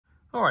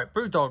All right,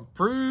 Brewdog,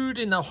 brewed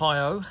in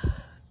Ohio.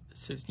 It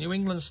says New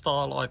England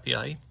style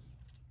IPA.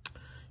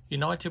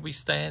 United we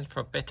stand for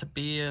a better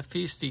beer,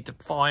 fiercely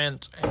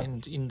defiant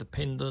and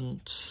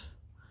independent.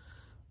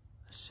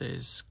 It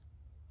says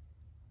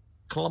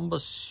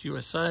Columbus,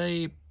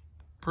 USA,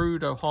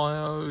 brewed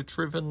Ohio,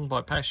 driven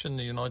by passion,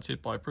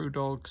 united by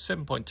Brewdog,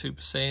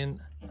 7.2%.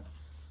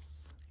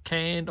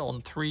 Canned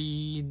on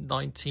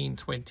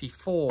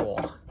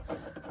 3/19/24.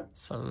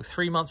 So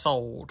 3 months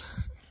old.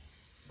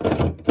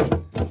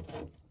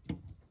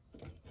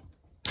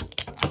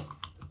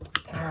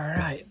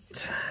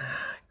 Alright,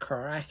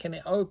 cracking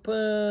it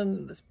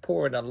open. Let's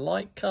pour in a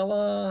light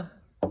colour.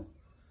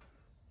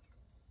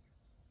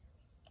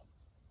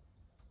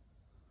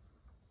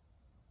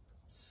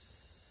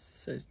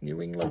 Says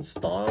New England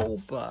style,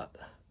 but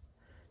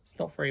it's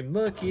not very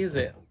murky, is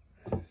it?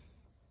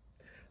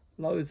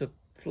 Loads of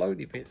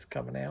floaty bits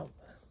coming out.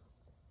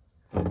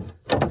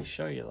 Let me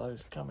show you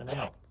those coming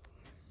out.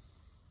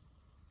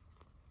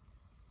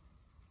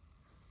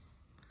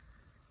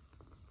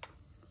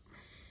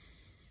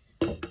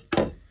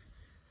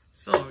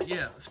 So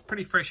yeah, it's a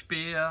pretty fresh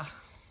beer,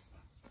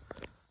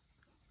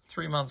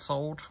 3 months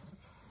old.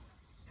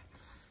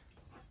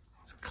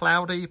 It's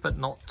cloudy, but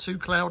not too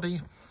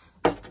cloudy.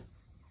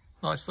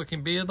 Nice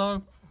looking beer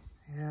though.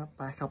 Yeah,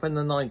 back up in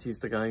the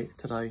 90s today.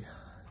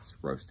 It's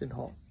roasting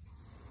hot.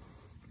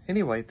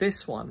 Anyway,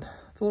 this one,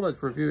 I thought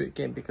I'd review it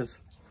again because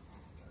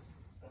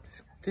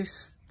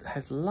this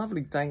has lovely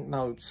dank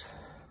notes.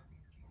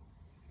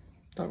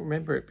 Don't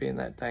remember it being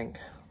that dank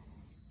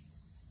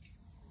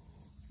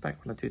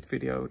back when I did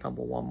video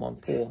number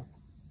 114.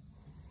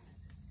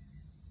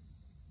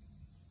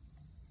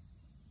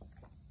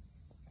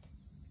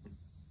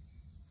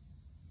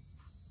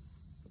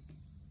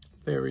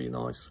 Very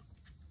nice.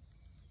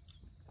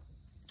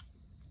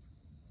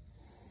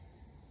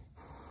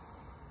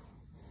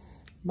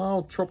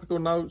 Mild tropical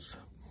notes.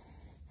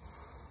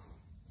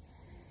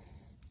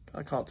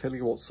 I can't tell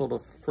you what sort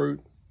of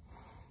fruit.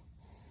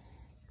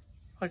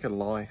 I can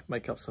lie,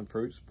 make up some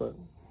fruits, but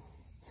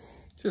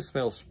just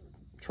smells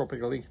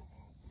tropically.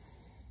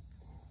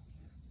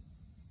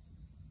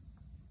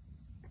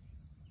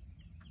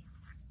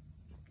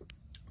 A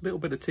little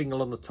bit of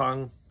tingle on the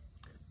tongue.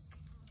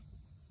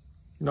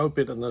 No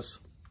bitterness.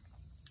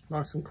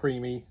 Nice and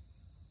creamy.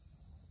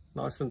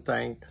 Nice and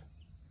dank.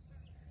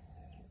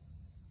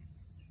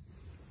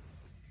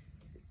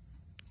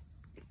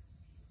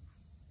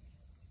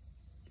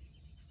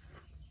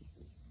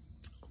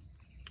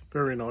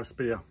 Very nice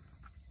beer.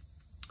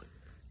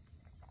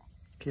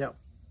 Yeah.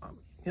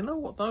 You know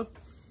what though?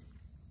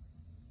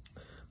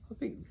 I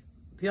think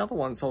the other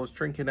ones I was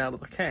drinking out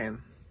of the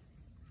can,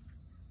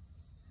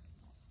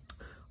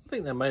 I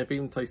think they may have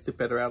even tasted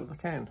better out of the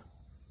can.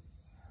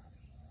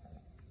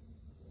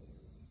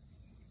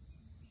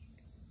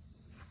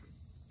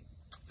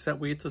 Is that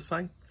weird to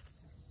say?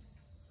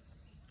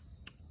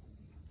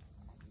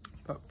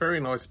 But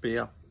very nice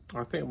beer.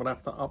 I think I'm gonna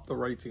have to up the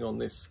rating on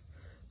this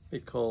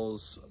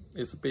because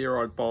it's a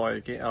beer I'd buy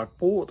again. I've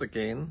bought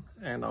again,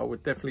 and I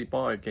would definitely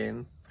buy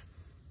again.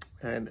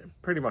 And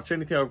pretty much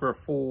anything over a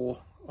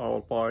 4,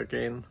 I'll buy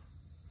again.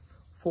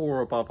 4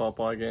 or above, I'll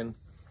buy again.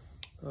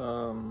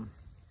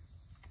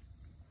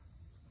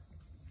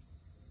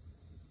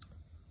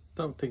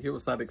 Don't think it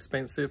was that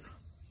expensive.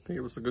 I think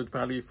it was a good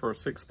value for a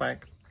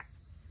 6-pack.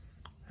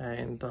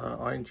 And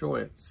I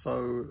enjoy it.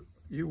 So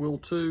you will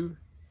too.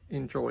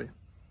 Enjoy.